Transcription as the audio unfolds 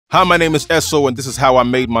Hi, my name is Esso, and this is how I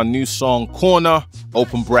made my new song, Corner,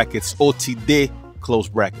 open brackets, OTD, close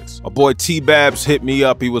brackets. My boy T-Babs hit me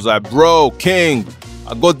up. He was like, bro, King,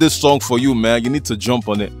 I got this song for you, man. You need to jump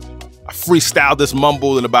on it. I freestyled this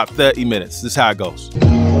mumble in about 30 minutes. This is how it goes.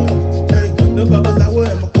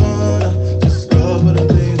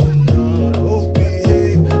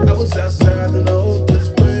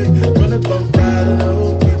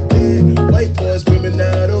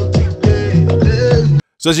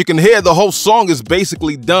 So as you can hear, the whole song is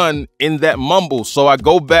basically done in that mumble. So I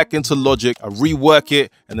go back into Logic, I rework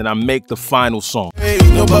it, and then I make the final song. Hey,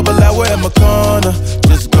 no babalawo in my corner,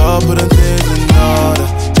 just go putting things in order.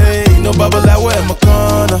 Hey, no babalawo in my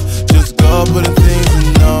corner, just go putting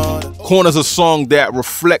things in order. Corner's a song that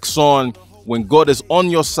reflects on when God is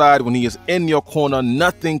on your side, when he is in your corner,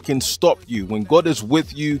 nothing can stop you. When God is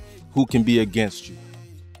with you, who can be against you?